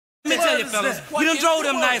tell you, fellas, we done drove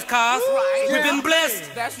them nice cars. We've been blessed.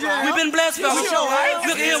 We've been blessed, fellas.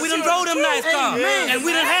 Look here, we done drove them nice cars. And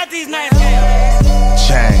we done had these nice cars.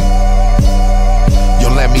 Chain. Yo,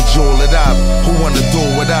 let me jewel it up. Who wanna do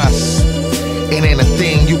with us? It ain't a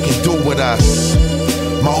thing you can do with us.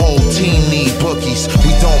 My whole team need bookies.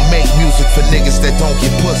 We don't make music for niggas that don't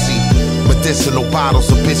get pussy. Medicinal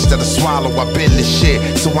bottles, a bitch that'll swallow. I been this shit,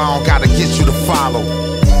 so I don't gotta get you to follow.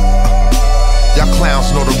 Y'all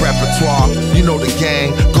clowns know the repertoire. You know the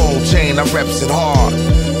gang, gold chain, I reps it hard.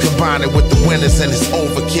 Combine it with the winners and it's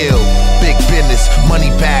overkill. Big business,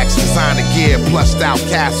 money bags, designer gear, plushed out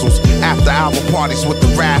castles. After hour parties with the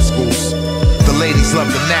rascals. The ladies love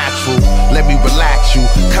the natural. Let me relax you,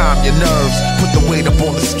 calm your nerves. Put the weight up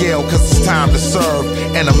on the scale, cause it's time to serve.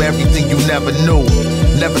 And I'm everything you never knew.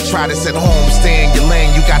 Never try this at home, stay in your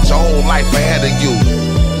lane. You got your whole life ahead of you.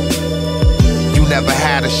 You never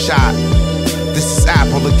had a shot. This is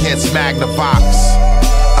Apple against Magnavox.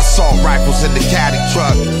 Assault rifles in the caddy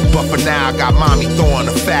truck. But for now I got mommy throwing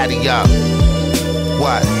a fatty up.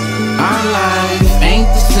 What? Our life ain't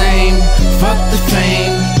the same. Fuck the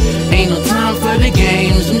fame. Ain't no time for the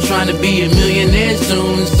games. I'm trying to be a millionaire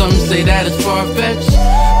soon. Some say that it's far-fetched,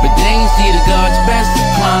 but they ain't see the God's best.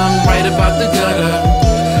 Climbed right about the gutter.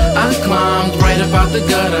 I climbed right about the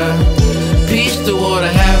gutter. Peace to all the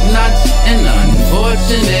have-nots and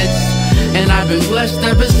unfortunates. And I've been blessed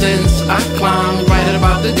ever since. I climbed right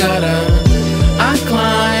about the gutter. I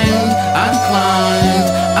climbed, I climbed,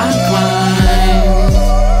 I climbed.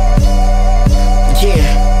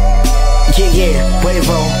 Yeah,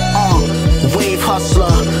 Wavo, wave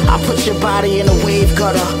hustler. I put your body in a wave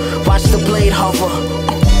gutter. Watch the blade hover.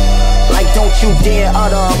 Like don't you dare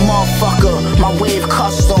utter a motherfucker. My wave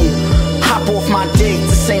custom. Hop off my dick,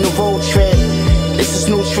 this ain't a road trip. This is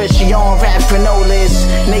nutrition, rap granolas.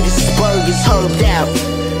 Niggas is burgers, herbed out.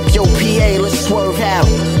 Yo, PA, let's swerve out.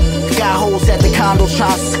 Got hoes at the condo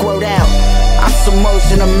trying to squirt out. I'm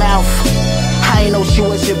submerged in the mouth. I ain't know she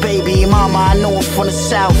was your baby mama, I know her from the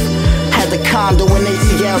south. Had the condo in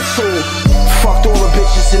ATL too. Fucked all the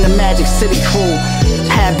bitches in the Magic City crew.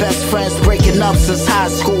 Had best friends breaking up since high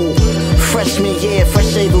school. Freshman year,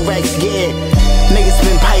 fresh Averex gear. Niggas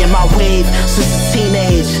been biting my wave since a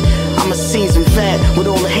teenage. I'm a seasoned vet with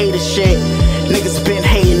all the hater shit. Niggas been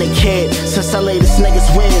hating the kid since I laid this nigga's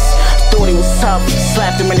whiz. Thought he was tough,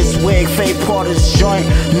 slapped him in his wig. Fade part of this joint,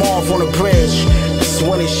 Marv on the bridge. This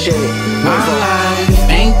winning shit. My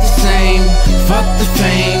life ain't the same. Fuck the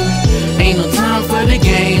fame. Ain't no time for the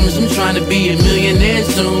games. I'm trying to be a millionaire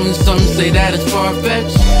soon. Some say that it's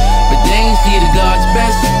far-fetched, but they ain't see the God's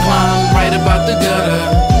best. Climbed right about the gutter.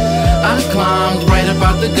 I climbed right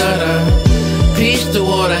about the gutter. Peace to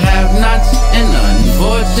all the have-nots and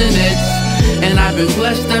unfortunates. And I've been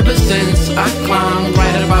blessed ever since. I climbed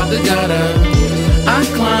right about the gutter. I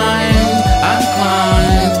climbed, I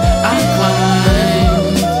climbed, I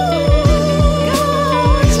climbed.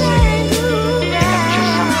 Just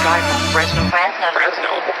some guy from Fresno.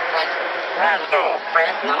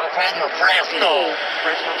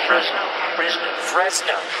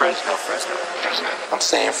 I'm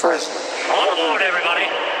saying Fresno. All aboard, everybody.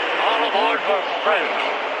 All aboard for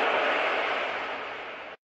Fresno.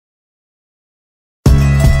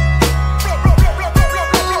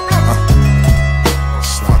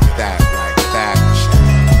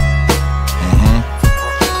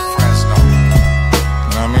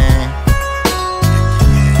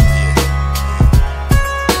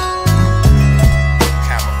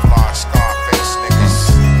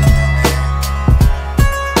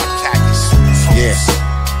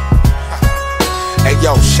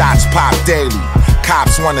 Shots pop daily,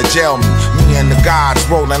 cops wanna jail me. Me and the gods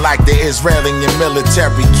rolling like the Israeli and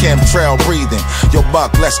military chemtrail breathing. Yo,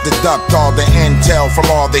 Buck, let's deduct all the intel from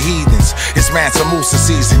all the heathens. It's Mansa Musa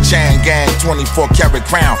season, chain gang, 24 karat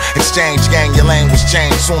crown. Exchange gang, your language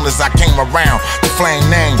changed soon as I came around. The flame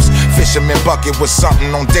names, Fisherman Bucket was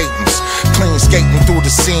something on Dayton's. Clean skating through the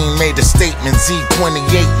scene, made a statement,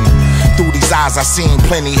 Z28. Through these eyes I seen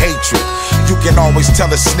plenty hatred. You can always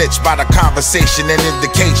tell a snitch by the conversation and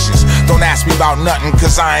indications. Don't ask me about nothing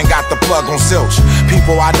cause I ain't got the plug on zilch.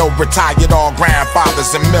 People I know retired, all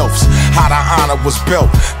grandfathers and milfs. How the honor was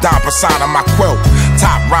built, Don Persona my quilt.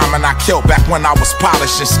 Top rhyming I killed back when I was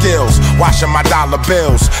polishing skills. Washing my dollar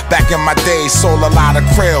bills, back in my days sold a lot of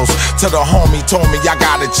krills. To the homie told me I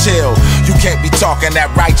gotta chill. You can't be talking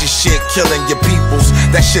that righteous shit, killing your peoples.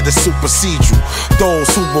 That shit'll supersede you.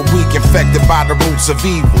 Those who were weak, infected by the roots of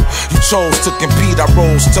evil. You chose to compete, I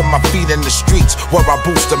rose to my feet in the streets where I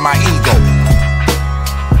boosted my ego.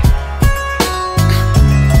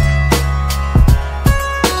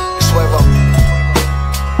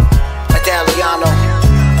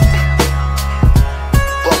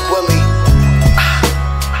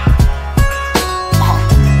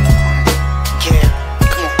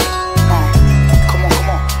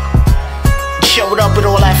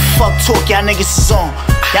 fuck talk y'all niggas is on?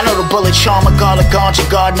 Y'all know the bullet charmer, garlic ganja,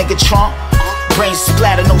 guard nigga Trump. Brain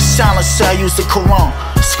splatter, no silencer, I use the Quran.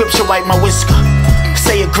 Scripture wipe my whisker.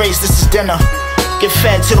 Say your grace, this is dinner. Get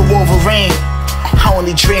fed to the Wolverine. I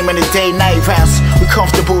only dream in the day-night routes. We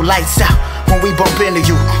comfortable, lights out when we bump into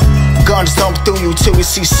you. Guns dump through you till we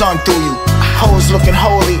see sun through you. Hoes looking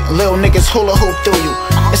holy, little niggas hula hoop through you.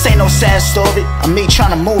 This ain't no sad story of me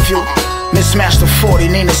trying to move you. Mismatch the 40,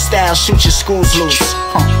 Nina style, shoot your schools loose.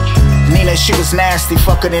 Nina, she was nasty,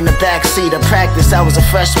 fucking in the backseat of practice. I was a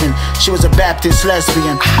freshman, she was a Baptist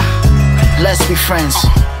lesbian. Let's be friends.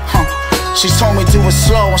 She told me do it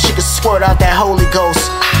slow and she could squirt out that Holy Ghost.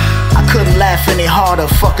 I couldn't laugh any harder,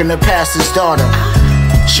 fucking the pastor's daughter.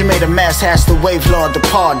 She made a mess, asked the wave lord to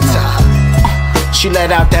pardon her. She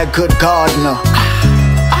let out that good gardener.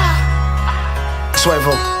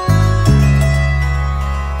 Swervo.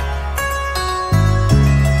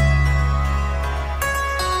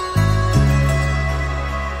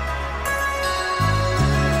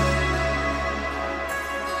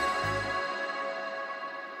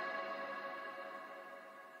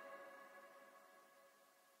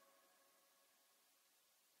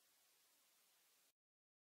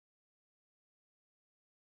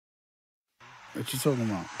 What you talking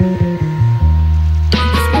about?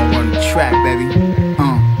 Just gonna run the track, baby.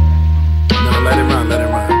 Nah, let it run, let it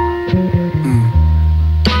run.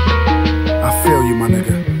 I feel you, my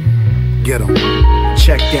nigga. Get him.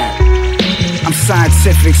 Check that. I'm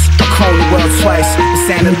scientifics, I clone the world twice. It's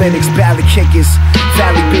analytics, ballad kickers.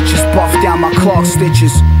 Valley bitches, buff down my Clark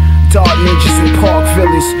stitches. Dart ninjas in Park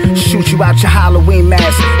Villas. Shoot you out your Halloween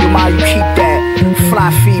mask. Yo, ma, you keep that. Fly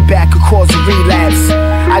feedback could cause a relapse.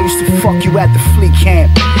 I used to fuck you at the fleet camp.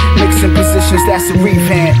 Mixing positions, that's a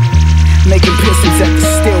revamp. Making pistons at the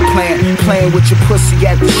steel plant. Playing with your pussy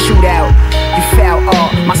at the shootout. You foul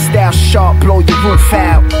art, my style sharp, blow your roof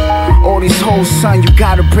out. All these hoes, son, you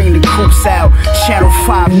gotta bring the coops out. Channel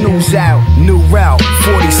 5 news out. New route,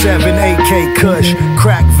 47 AK Kush.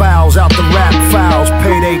 Crack vials out the rap files.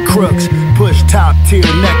 Payday crooks, push top tier,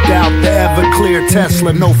 necked out. The Everclear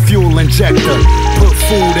Tesla, no fuel injector. Put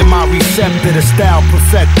food in my receptor, the style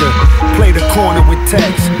perfecter. Play the corner with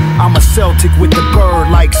text. I'm a Celtic with the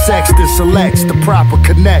bird like Sexton selects the proper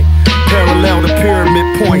connect. Parallel to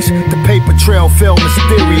pyramid points. The paper trail felt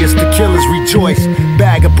mysterious. The killers rejoice.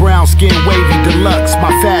 Bag of brown skin wavy deluxe.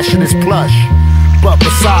 My fashion is plush. But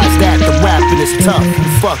besides that, the rapping is tough. You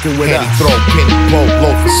fucking with Penny us. throw, penny boat,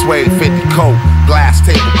 loaf of suede, 50 coat. Glass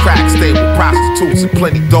table, crack stable, prostitutes and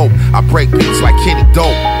plenty dope. I break beats like Kenny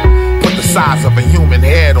Dope. Put the size of a human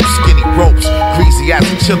head on skinny ropes. Greasy as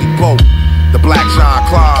a chili boat. The black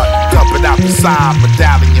Jean-Claude, dumping out the side,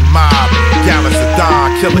 Medallion mob. Gallons of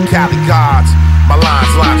Don, Killah Cali gods. My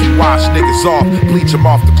lines laundry wash niggas off, bleach them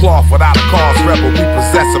off the cloth without a cause. Rebel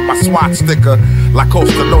repossessing my SWAT sticker like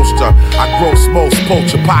Costa Nostra. I gross most,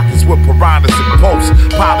 poach your pockets with piranhas and popes.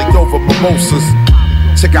 Poly over mimosas.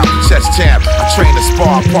 Check out the chess champ. I train a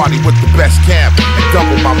spar party with the best camp and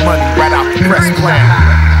double my money right out the press plan.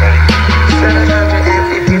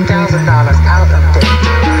 $750,000 out of debt.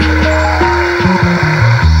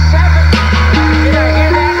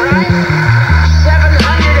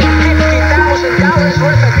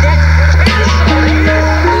 Worth of debt canceled,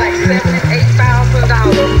 like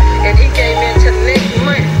 $78,000, and he gave me until next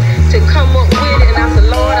month to come up with it. And I said,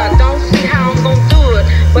 Lord, I don't see how I'm gonna do it,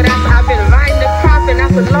 but I've been writing the prop, and I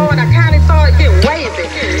said, Lord, I kind of thought it been waving,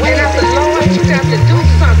 and I said, Lord, you got to do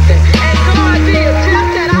something. And God did just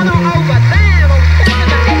that. I don't over damn on $7,000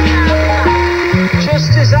 to $8,000.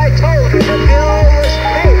 Just as I told you, the bill was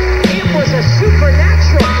paid. It was a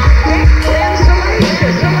supernatural debt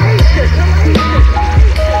cancellation.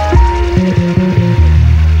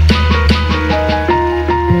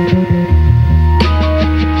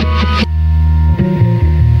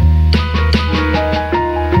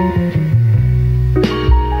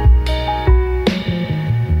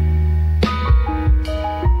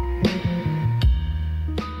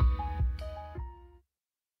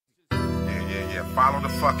 Follow the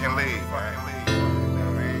fucking lead, man.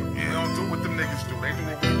 We don't do what them niggas do. They do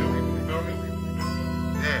what we do. You feel me?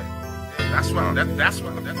 Yeah. That's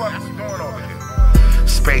what the fuck we doing over here.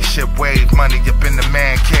 Spaceship wave, money up in the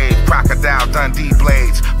man cave. Crocodile Dundee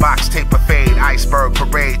blades, box taper fade, iceberg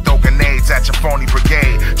parade, throw grenades at your phony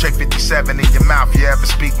brigade. Tray 57 in your mouth, you ever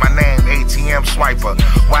speak my name? ATM swiper,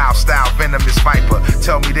 wild style venomous viper.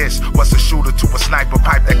 Tell me this, what's a shooter to a sniper?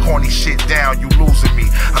 Pipe that corny shit down, you losing me.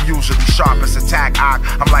 I'm using usually sharpest attack.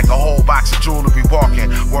 I'm like a whole box of jewelry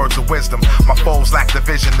walking. Words of wisdom. My foes lack the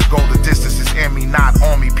vision to go the distances in me, not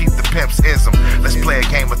on me. Peep the pimp's ism. Let's play a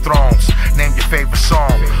Game of Thrones. Name your favorite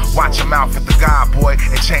song. Watch your mouth at the God, boy,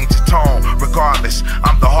 and change the tone. Regardless,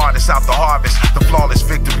 I'm the hardest out the harvest. The flawless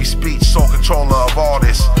victory speech, sole controller of all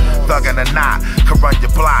this. Thug in a knot, can run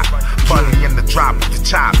your block. Funny in the drop with the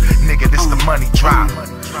chop. Nigga, this the money drop.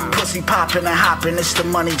 Pussy poppin' and hoppin', it's the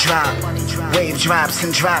money drop. Wave drops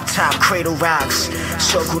and drop top, cradle rocks.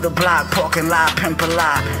 Circle the block, parking lot, pimp a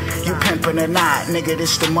lot. You pimpin' or not, nigga,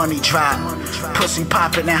 this the money drop. Pussy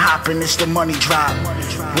poppin' and hoppin', it's the money drop.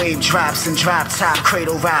 Wave drops and drop top,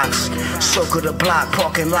 cradle rocks. Circle the block,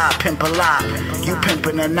 parking lot, pimp a lot. You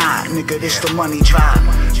pimpin' or not, nigga, this the money drop.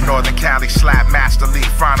 Northern Cali slap, master leaf,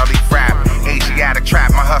 finally rap. Asiatic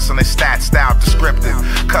trap, my hustling stat style descriptive.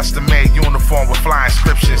 Custom made uniform with flying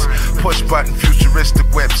inscriptions. Push button, futuristic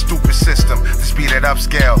whip, stupid system. The speed at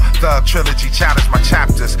upscale, Thug Trilogy challenge my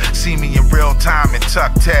chapters. See me in real time and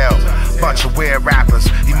tuck tail. Bunch of weird rappers,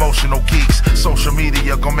 emotional geeks. Social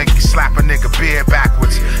media gon' make me slap a nigga beard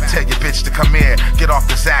backwards. Tell your bitch to come here, get off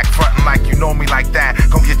the Zach, frontin' like you know me like that.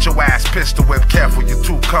 Gon' get your ass pistol whipped, careful, you're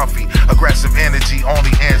too comfy. Aggressive energy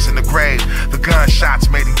only ends in the grave. The gunshots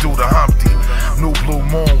made him do the Humpty. New blue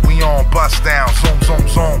moon, we on bust down. Zoom, zoom,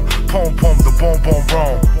 zoom. Boom, boom, the boom, boom,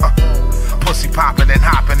 boom. Pussy poppin' and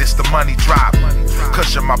hoppin', it's the money drop.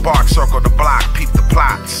 Cushion my bark, circle the block, peep the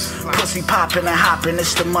plots. Pussy poppin' and hoppin',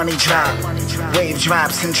 it's the money drop. Wave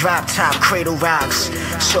drops and drop top, cradle rocks.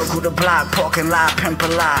 Circle the block, parking lot, pimp a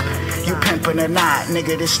lot. You pimpin' or not,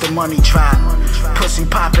 nigga, this the money drop. Pussy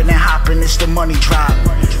poppin' and hoppin', it's the money drop.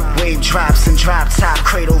 Wave drops and drop top,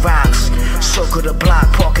 cradle rocks. Circle the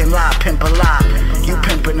block, parking lot, pimp a lot. You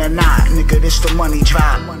pimpin' or not, nigga, this the money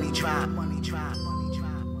drop.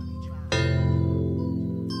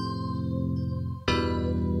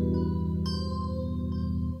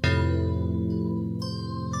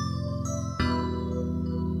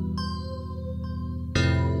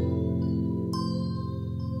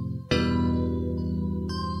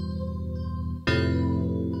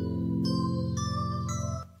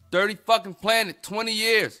 Dirty fucking Planet, 20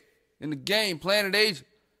 years in the game, Planet Asia.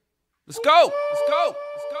 Let's go, let's go,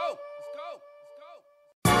 let's go, let's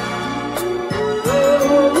go.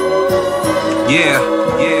 Yeah,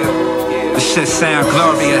 this shit sound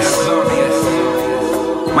glorious.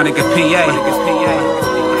 My nigga PA.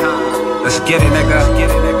 Let's get it, nigga.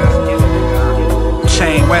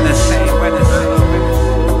 Chain winners.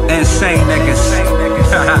 Insane niggas.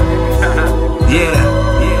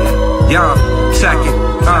 Yeah, check it.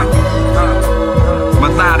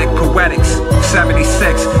 Melodic poetics,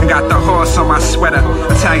 76, and got the horse on my sweater.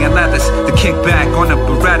 Italian leathers, the kickback on the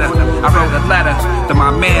Beretta. I wrote a letter to my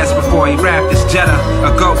mans before he rapped his Jetta.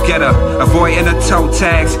 A go-getter, avoiding the toe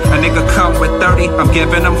tags. A nigga come with 30, I'm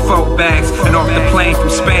giving him 4 bags. And off the plane from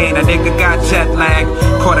Spain, a nigga got jet lag.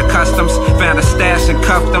 Caught a customs, found a stash and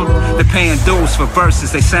cuffed them. They're paying dues for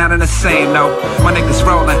verses, they sounding the same, no. My niggas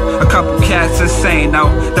rolling, a couple cats insane, no.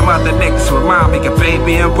 Them other niggas remind me of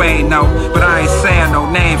Baby and Wayne, no. But I ain't saying no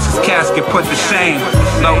names, cause casket put to shame.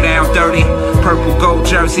 Low down dirty, purple gold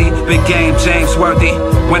jersey, big game James Worthy.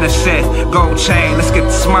 Winner shit, gold chain, let's get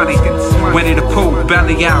this money. Winnie the Pooh,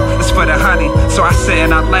 belly out, it's for the honey. So I sit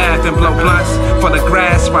and I laugh and blow blunts for the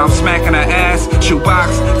grass while I'm smacking her ass.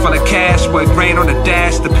 Shoebox full of cash with grain on the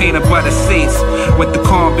dash. The peanut butter seats with the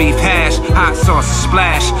corned beef hash. Hot sauce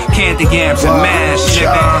splash, candy yams and mash.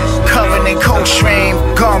 Covered in Coldstream,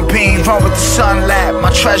 gun beam, run with the sun lap.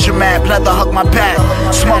 My treasure map, leather hug my back.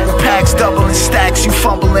 Smuggle packs, double in stacks, you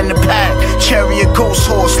fumble in the pack. Chariot ghost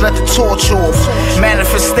horse, let the torch off.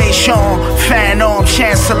 Manifestation, fan arm,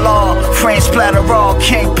 chancellor. Frame splatter raw,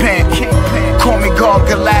 Kingpin. Call me God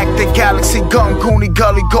Galactic, Galaxy Gun, Goonie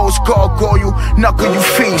Gully Ghost, Gargoyle, Knuckle you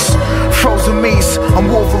feast. Frozen meats, I'm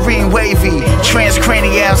Wolverine wavy.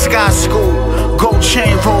 Transcranial sky school. Gold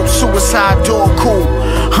chain rope, suicide door cool.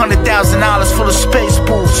 $100,000 full of space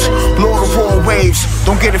boots. Lord of all waves,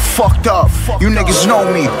 don't get it fucked up. You niggas know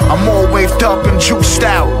me, I'm all waved up and juiced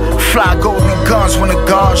out. Fly golden guns when the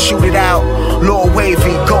guards shoot it out. Lord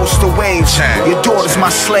wavy, ghost of waves. Your daughter's my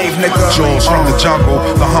slave, nigga. Jewels from the jungle,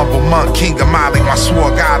 the humble monk, king of Mali, my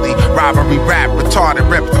sword godly. Robbery rap, retarded,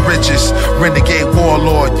 rep the riches. Renegade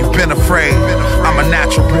warlord, you been afraid. I'm a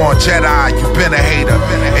natural born Jedi, you been a hater.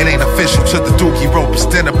 It ain't official till the dookie rope is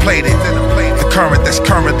dinner plated. The current that's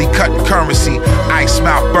currently cutting currency. Ice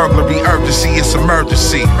mouth burglary, urgency, it's emergency.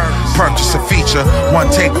 emergency. Purchase a feature, one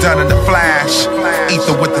take done in the flash.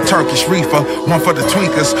 Ether with the Turkish reefer, one for the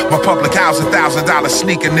tweakers. My public house, $1,000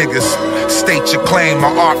 sneaker niggas. State your claim, my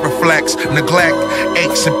art reflects neglect,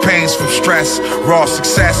 aches and pains from stress. Raw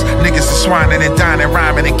success, niggas are swining and dining,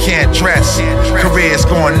 rhyming and can't dress. Careers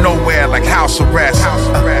going nowhere like house arrest.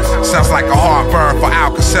 Sounds like a heartburn for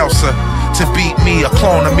Alka-Seltzer. To beat me, a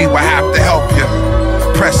clone of me will have to help you.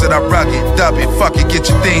 Press it up rugged, dub it, fuck it, get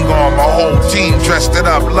your thing on. My whole team dressed it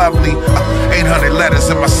up lovely. 800 letters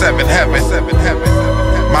in my 7 heaven.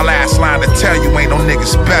 My last line to tell you ain't no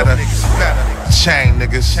niggas better. Chain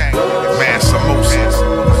niggas, Mansa, Musa,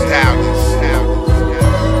 Medallions.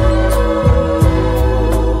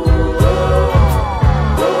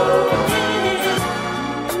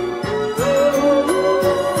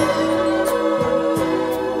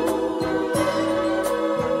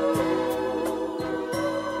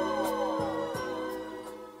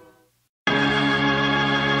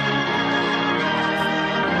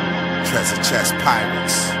 Treasure chest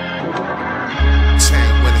pirates,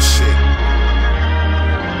 chain winner shit.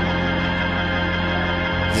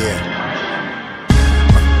 Yeah,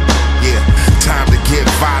 time to get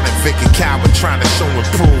violent. Vicky Coward trying to show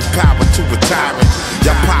improved power to retiring.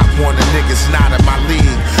 Y'all pop one of niggas not in my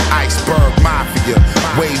league. Iceberg Mafia,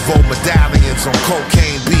 Wave-O medallions on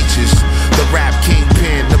cocaine beaches. The rap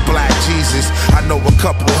Kingpin, the Black Jesus. I know a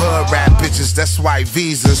couple hood rap bitches, that's white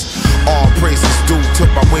visas. All praises due to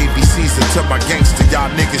my wavy season. To my gangster, y'all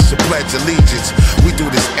niggas should pledge allegiance. We do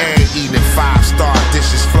this air eating 5-star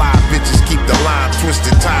dishes. Fly bitches keep the line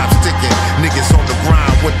twisted, time sticking. Niggas on the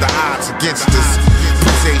grind with the odds against us.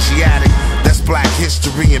 Prince Asiatic, that's black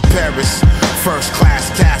history in Paris. First class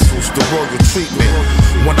castles, the royal treatment.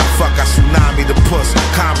 When I fuck, I tsunami the puss.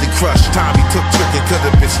 Calmly crushed, Tommy took tricking, could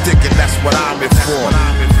have been sticking, that's what I'm in for.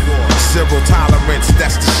 Zero tolerance,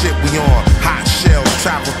 that's the shit we on. Hot shells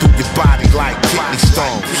travel through your body like kidney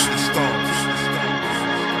stones.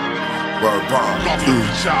 Word bomb.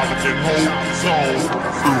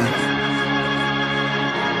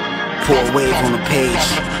 Pour a wave on the page.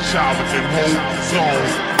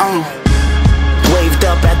 Waved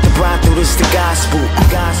up at the brothel, this the gospel.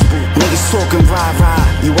 Niggas talking rah-rah,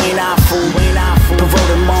 you ain't our fool.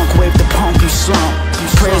 Perverted monk, wave the punk, you slump.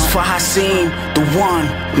 Prayers for Hasim, the one,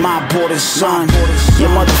 my border's son. Your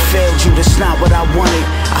mother failed you, that's not what I wanted.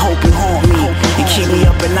 I hope you haunt me and keep me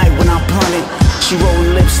up at night when I blunt it. She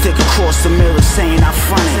rolling lipstick across the mirror saying I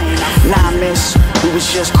fronted. Nah, miss, we was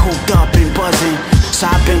just cooped up and buzzing. So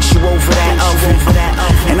I bent you over that oven.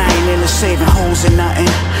 And I ain't into saving hoes or nothing.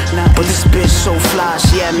 But this bitch so fly,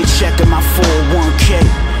 she had me checking my 401k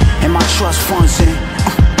and my trust funds in,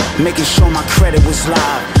 making sure my credit was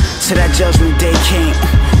live. Till that judgment day came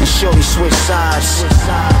and shorty switched sides.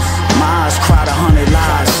 My eyes cried 100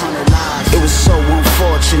 lies. It was so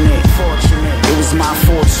unfortunate. It was my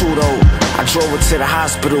fault too though. I drove her to the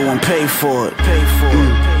hospital and paid for it.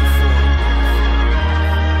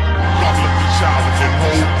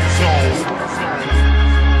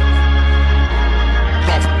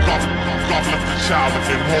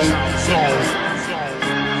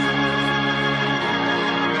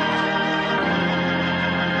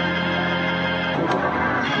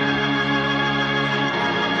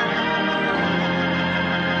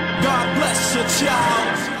 God bless your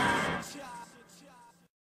child.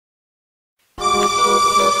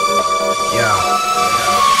 Yeah.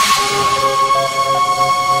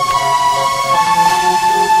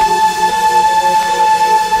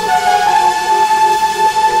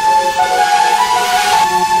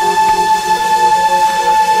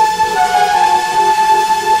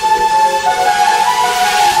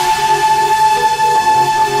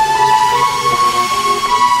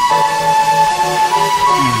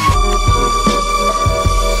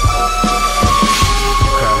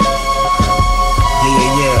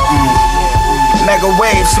 Mega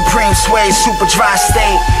wave, supreme sway, super dry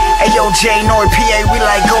state. Ayo, J.O.D, PA, we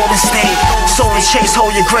like Golden State. Soul and chase,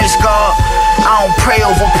 hold your grace, God. I don't pray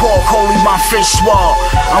over pork, holy my fish swab.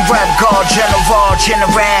 I'm rap God, general.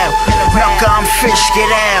 Knucka, I'm fish,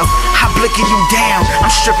 get out. I'm blicking you down,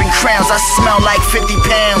 I'm stripping crowns. I smell like 50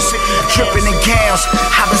 pounds, dripping in gowns.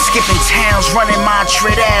 I've been skipping towns, running my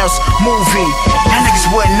triddles. Movie, y'all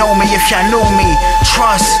niggas wouldn't know me if y'all knew me.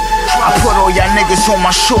 Trust, I put all y'all niggas on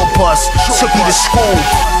my short bus. Took you to school,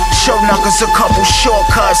 showed knuckles a couple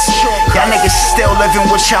shortcuts. Y'all niggas still living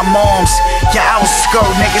with y'all moms. Y'all outskirt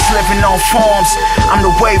niggas living on farms. I'm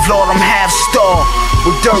the wave lord, I'm half star.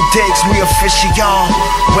 With DirtyDiggs, we official, y'all.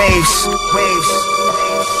 Waves.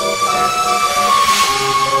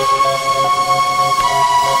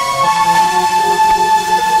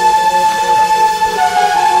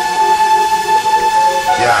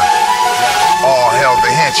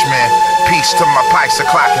 henchmen. Peace to my pikes of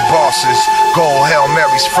clocking bosses. Gold Hail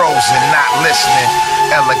Marys frozen, not listening.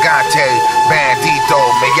 Elegante, bandito,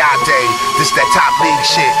 mayate. This that top league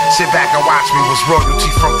shit. Sit back and watch me was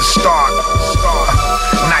royalty from the start.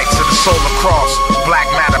 Knights of the Solar Cross, black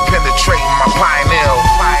matter penetrating my pineal.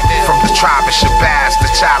 From the tribe of Shabazz,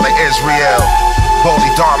 the child of Israel.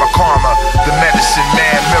 Holy Dharma Karma, the medicine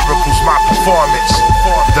man, miracles my performance.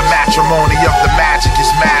 The matrimony of the magic is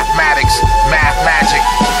mathematics, math magic.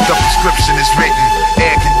 The prescription is written,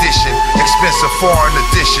 air conditioned, expensive foreign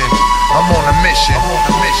edition. I'm on a mission,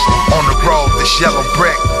 on the road, this yellow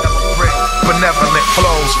brick. Benevolent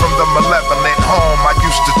flows from the malevolent home I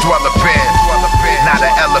used to dwell up in. Now the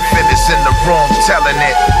elephant is in the room telling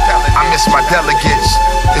it. I miss my delegates,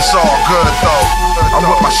 it's all good though. I'm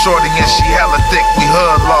with my shorty and she hella thick, we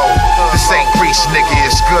hood low. This ain't grease nigga,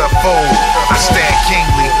 it's good food. I stand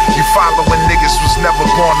kingly, you following niggas was never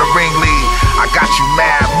born to ring lead. I got you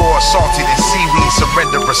mad, more salty than seaweed,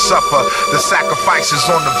 surrender or suffer. The sacrifices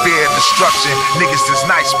on the beer destruction. Niggas is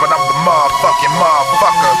nice, but I'm the motherfucking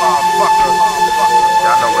motherfucker.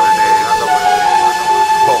 Y'all know what it is.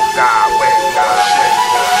 Both God, way God shit.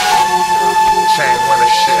 Chain winter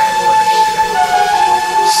shit.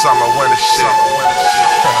 Summer winter shit.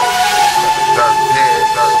 Dirt dead.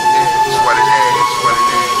 It's what it is.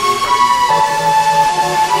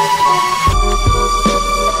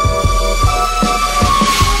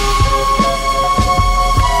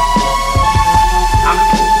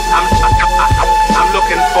 I'm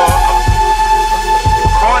looking for a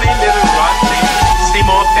corny little run named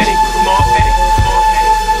Seymour Petty.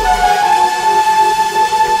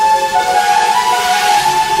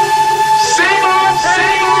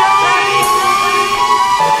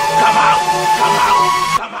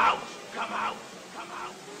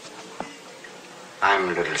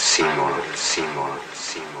 I'm little Seymour.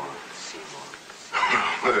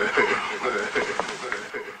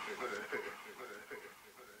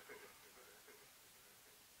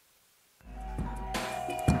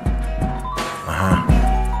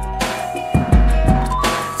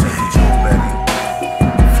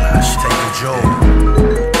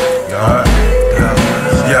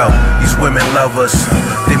 Women love us,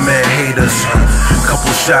 they men hate us.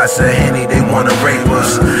 Couple shots of Henny, they wanna rape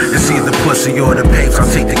us. It's either pussy or the papes, I'll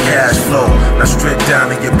take the cash flow. Now strip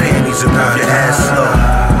down in your panties and move your ass slow.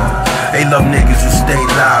 They love niggas who stay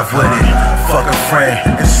live with it. Fuck a friend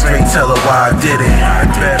and straight tell her why I did it.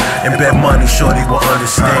 And bet money, shorty will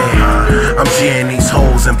understand. I'm G'ing these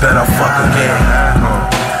hoes and bet I'll fuck again.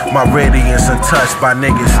 My radiance untouched by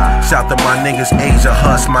niggas. Shout to my niggas, Asia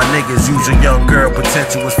Hus, my niggas. Use a young girl,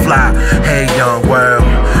 potential is fly. Hey young world,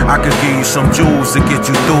 I could give you some jewels to get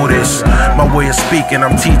you through this. My way of speaking,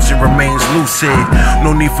 I'm teaching, remains lucid.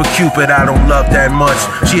 No need for Cupid, I don't love that much.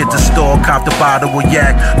 She at the store, copped a bottle of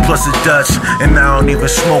yak, plus a Dutch. And I don't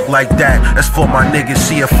even smoke like that. That's for my niggas,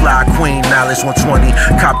 she a fly queen. Knowledge 120,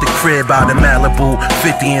 copped the crib out in Malibu.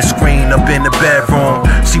 50 and screen up in the bedroom.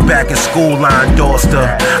 She back in school, I endorsed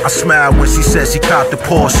her. I smiled when she said she copped the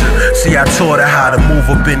Porsche. See, I taught her how to move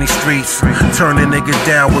up in these streets. Turn a nigga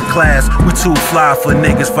down with class. We too fly for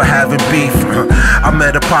niggas for having beef. I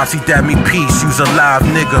met a posse that me peace. You's a live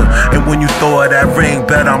nigga. And when you throw her that ring,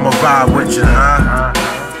 bet I'ma ride with you, huh?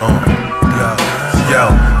 Yo,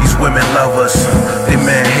 these women love us, they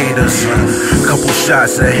men hate us. Couple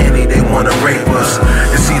shots of Henny, they wanna rape us.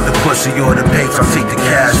 It's either pussy or the papes, I'll take the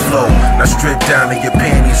cash flow. Now strip down in your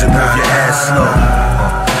panties and move your ass slow.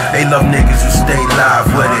 They love niggas who stay live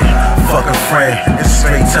with it. Fuck a friend and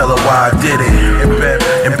straight tell her why I did it.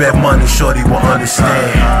 And bet money, shorty will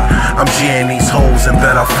understand. I'm G'ing these hoes and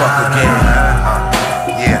bet I'll fuck again.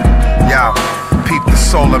 Yeah, peep the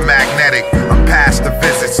solar magnetic. I'm past the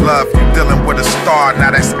visits, love. Dealing with a star,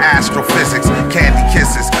 now that's astrophysics. Candy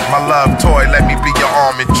kisses, my love toy. Let me be your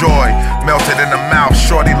almond joy. Melted in the mouth,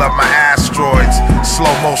 shorty love my asteroids.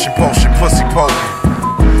 Slow motion potion, pussy poking.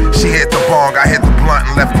 She hit the bong, I hit the blunt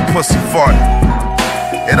and left the pussy fart.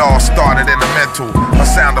 It all started in the mental. Her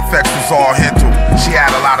sound effects was all hintal. She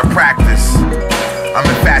had a lot of practice. I'm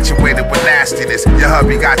infatuated with nastiness. Your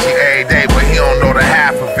hubby got you every day, but he don't know the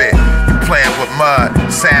half of it. You playing with mud,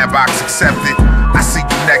 sandbox accepted. I see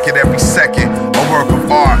you naked every second, a work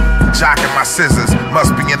of art. Jocking my scissors,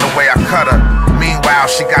 must be in the way I cut her. Meanwhile,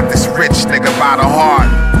 she got this rich nigga by the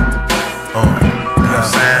heart.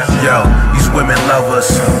 Yo, these women love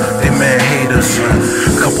us, they men hate us.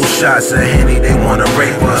 Couple shots of Henny, they wanna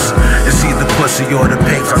rape us. It's either pussy or the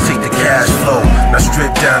papes, I'll take the cash flow. Now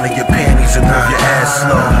strip down in your panties and move your ass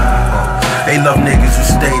slow. They love niggas who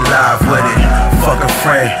stay live with it. Fuck a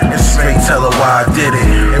friend and straight tell her why I did it.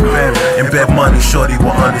 In bed money, shorty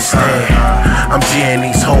will understand. I'm G'ing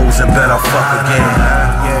these hoes and bet I'll fuck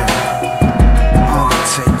again.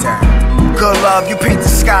 Take that. Good love, you paint the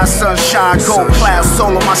sky, sunshine, gold clouds,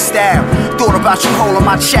 soul on my style. Thought about you holding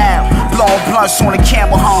my child. Blowing blunts on the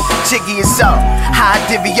camel home, Jiggy is up, high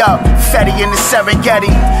divvy up. Fetty in the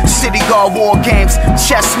Serengeti, city guard war games,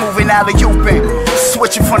 chest moving, alley-ooping.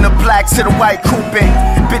 Switching from the black to the white cooping.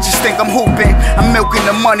 Bitches think I'm hooping, I'm milking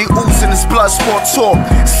the money, oozing this blood sport talk.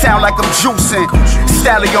 Sound like I'm juicing,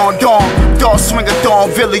 Stallion Dawn, dog swinger Dawn,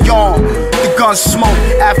 Villion. The gun smoke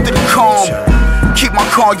after the calm. Keep my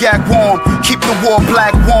cognac warm, keep the war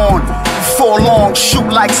black worn. Before long,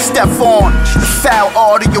 shoot like Stephon. The foul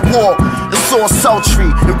art of your walk, the sword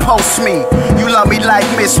sultry, impulse me. You love me like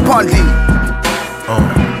Miss Bundy.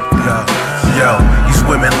 Yo, these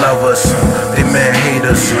women love us, they men hate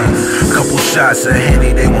us. Couple shots of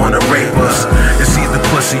Henny, they wanna rape us. It's either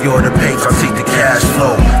pussy or the papes, I'll take the cash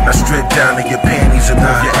flow. Now strip down to your panties and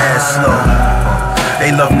move your ass slow.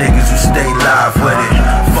 They love niggas who stay live with it.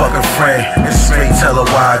 Fuck a friend and straight tell her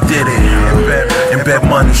why I did it. In bed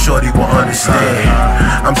money, shorty will understand.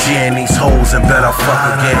 I'm G'ing these hoes and bet I'll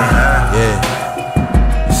fuck again. Yeah,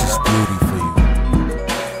 this is beauty for you.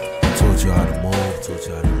 I told you how to move, told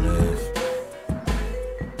you how to live.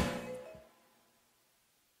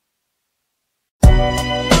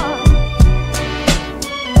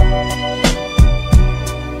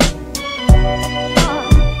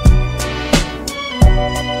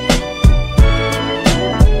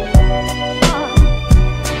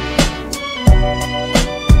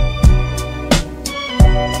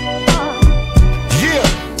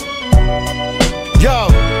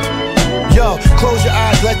 Close your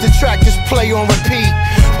eyes, let the track just play on repeat.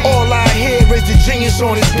 All I hear is the genius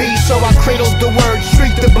on his beat. So I cradled the word,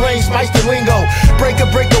 streak the blame, spice the lingo. Breaker,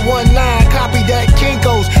 1-9, copy that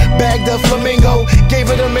Kinko's. Bagged the flamingo, gave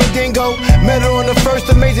it a Mandingo. Met her on the first,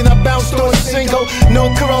 amazing, I bounced on single. No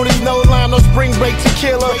Coronas, no lime, no spring break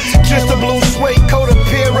tequila. Just a blue suede coat, a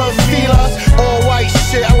pair of feelers. All white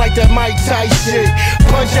shit, I like that Mike Tyson shit.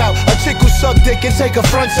 Punch out, a chick who suck dick and take her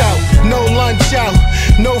fronts out. No lunch out,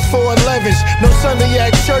 no 411s. No Sunday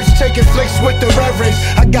at church, taking flicks with the reverends.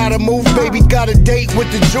 I gotta move, baby, got a date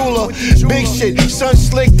with the jeweler. Big shit, sun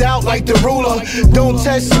slicked out like the ruler. Don't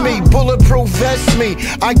test me, bulletproof vest me.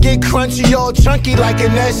 I get crunchy, all chunky like a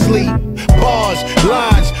Nestle. Bars,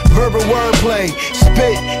 lines, verbal wordplay.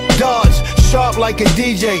 Spit, dodge, sharp like a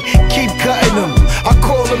DJ. Keep cutting them, I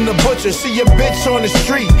call him the butcher. See a bitch on the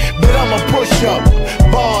street, but I'm a push up.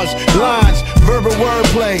 Bars, lines, verbal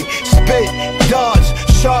wordplay. Spit, dodge,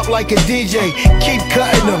 sharp like a DJ. Keep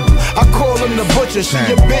cutting them, I call him the butcher. See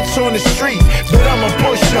a bitch on the street, but I'm a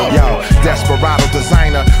push up. Yo, desperado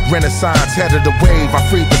designer, renaissance, head of the wave. I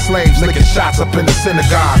freed the slaves, licking shots up in the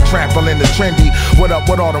synagogue, trampling the trendy. What up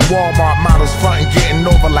with all the Walmart models frontin', getting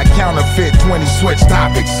over like counterfeit 20 switch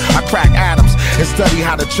topics. I crack atoms and study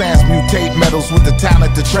how to transmutate metals with the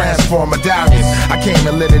talent to transform medallions. I came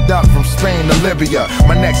and lit it up from Spain to Libya.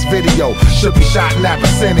 My next video should be shot in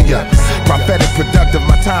Abyssinia. Prophetic, productive,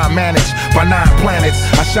 my time managed by 9 planets.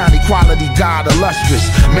 I shine equality, God illustrious.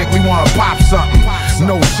 Make me wanna pop something.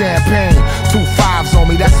 No champagne, 2 5s on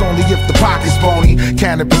me, that's only if the pocket's bony.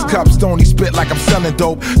 Cannabis cups, stony spit like I'm selling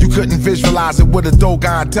dope. You couldn't visualize it with a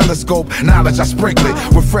Dogon telescope. Knowledge I sprinkle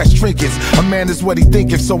it with fresh trinkets. A man is what he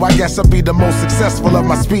thinking, so I guess I'll be the most successful of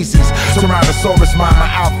my species. Tyrannosaurus mine, my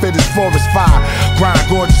outfit is forest fire. Grind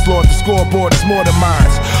gorgeous, Lord, the scoreboard is more than mine.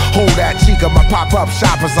 Hold that chica, my pop-up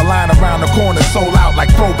shoppers a line around the corner, sold out like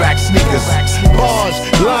throwback sneakers. Bars,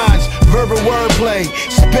 lines, verbal wordplay.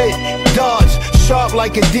 Spit, dodge, sharp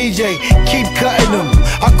like a DJ. Keep cutting them,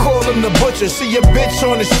 I call him the butcher. See a bitch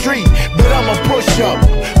on the street, but I'm a push up.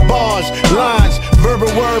 Bars, lines,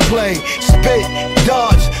 verbal wordplay. Spit,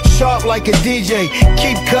 dodge, sharp like a DJ.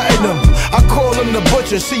 Keep cutting them, I call him the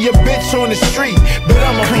butcher. See a bitch on the street, but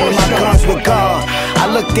I'm a Clean push my up. guns with God. I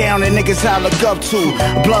look down at niggas I look up to.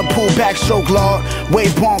 Blood pool, backstroke, Lord.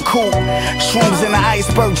 Wave born coupe. Shrooms in the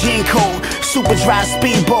iceberg, jean coat. Super dry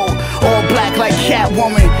speedboat. All black like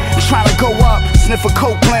Catwoman. Trying to go up, sniff a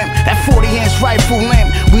coke blimp. That 40-inch rifle limp.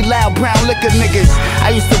 We loud brown liquor niggas. I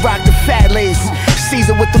used to rock the fat lace.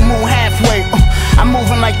 Caesar with the moon halfway. I'm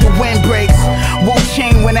moving like the wind breaks. Wu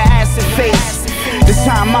chain when the acid face.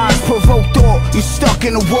 Design minds provoke thought. You stuck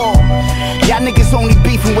in the wall. Y'all niggas only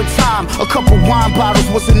beefing with time. A couple wine bottles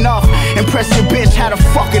was enough. Impress your bitch, had a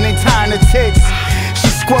fucking and tying the tits. She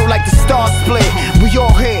squirt like the star split. We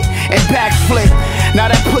all hit and backflip. Now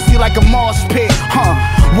that pussy like a moss pit, huh?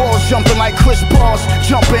 Walls jumping like Chris Balls,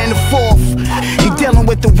 jumping in the fourth. You dealing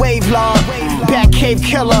with the wave log, back cave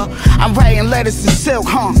Killah. I'm writing letters to silk,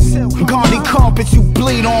 huh? Gandhi carpet you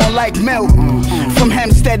bleed on like milk. From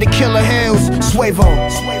Hempstead to Killah Hills,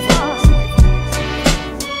 SmooVth.